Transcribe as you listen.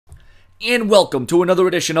And welcome to another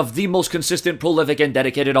edition of the most consistent, prolific, and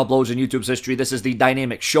dedicated uploads in YouTube's history. This is the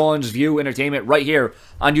dynamic Sean's View Entertainment right here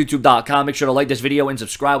on YouTube.com. Make sure to like this video and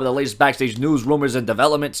subscribe with the latest backstage news, rumors, and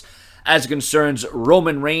developments as it concerns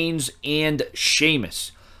Roman Reigns and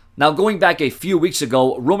Sheamus. Now, going back a few weeks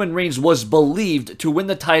ago, Roman Reigns was believed to win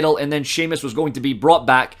the title, and then Sheamus was going to be brought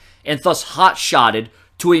back and thus hot-shotted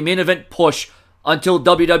to a main event push until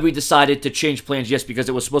WWE decided to change plans, yes, because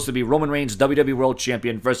it was supposed to be Roman Reigns, WWE World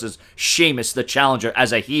Champion, versus Sheamus, the challenger,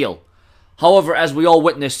 as a heel. However, as we all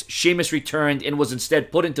witnessed, Sheamus returned and was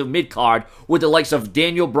instead put into mid-card with the likes of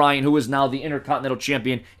Daniel Bryan, who is now the Intercontinental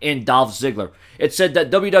Champion, and Dolph Ziggler. It said that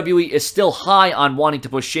WWE is still high on wanting to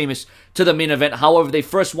push Sheamus to the main event. However, they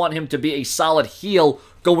first want him to be a solid heel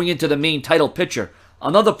going into the main title picture.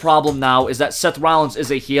 Another problem now is that Seth Rollins is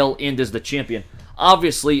a heel and is the champion.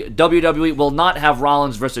 Obviously, WWE will not have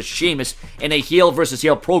Rollins versus Sheamus in a heel versus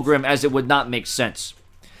heel program, as it would not make sense.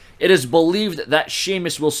 It is believed that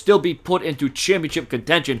Sheamus will still be put into championship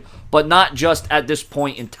contention, but not just at this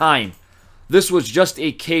point in time. This was just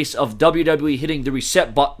a case of WWE hitting the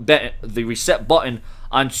reset button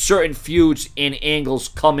on certain feuds and angles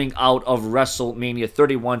coming out of WrestleMania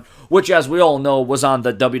 31, which, as we all know, was on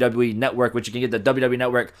the WWE Network, which you can get the WWE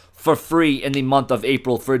Network for free in the month of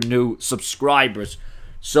April for new subscribers.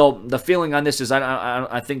 So the feeling on this is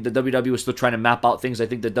I think the WWE is still trying to map out things. I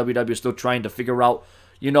think the WWE is still trying to figure out,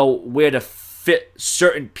 where to fit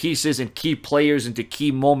certain pieces and key players into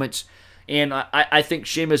key moments. And I think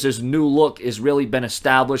Sheamus' new look has really been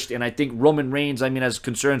established. And I think Roman Reigns, as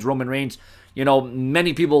concerns Roman Reigns,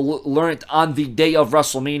 many people learned on the day of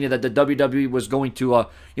WrestleMania that the WWE was going to,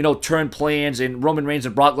 turn plans. And Roman Reigns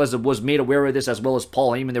and Brock Lesnar was made aware of this, as well as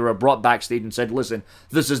Paul Heyman. They were brought backstage and said, listen,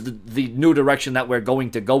 this is the new direction that we're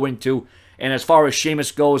going to go into. And as far as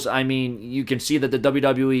Sheamus goes, you can see that the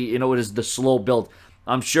WWE, it is the slow build.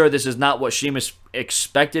 I'm sure this is not what Sheamus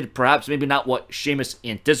expected, perhaps maybe not what Sheamus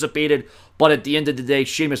anticipated, but at the end of the day,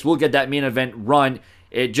 Sheamus will get that main event run.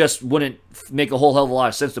 It just wouldn't make a whole hell of a lot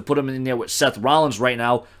of sense to put him in there with Seth Rollins right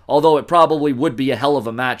now, although it probably would be a hell of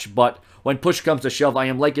a match. But when push comes to shove, I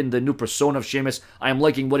am liking the new persona of Sheamus. I am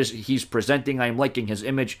liking what he's presenting. I am liking his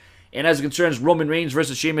image. And as it concerns Roman Reigns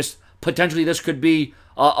versus Sheamus, potentially this could be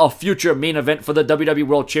a future main event for the WWE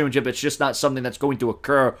World Championship. It's just not something that's going to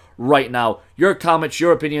occur right now. Your comments,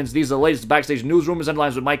 your opinions, these are the latest backstage news, rumors, and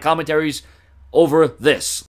lines with my commentaries over this.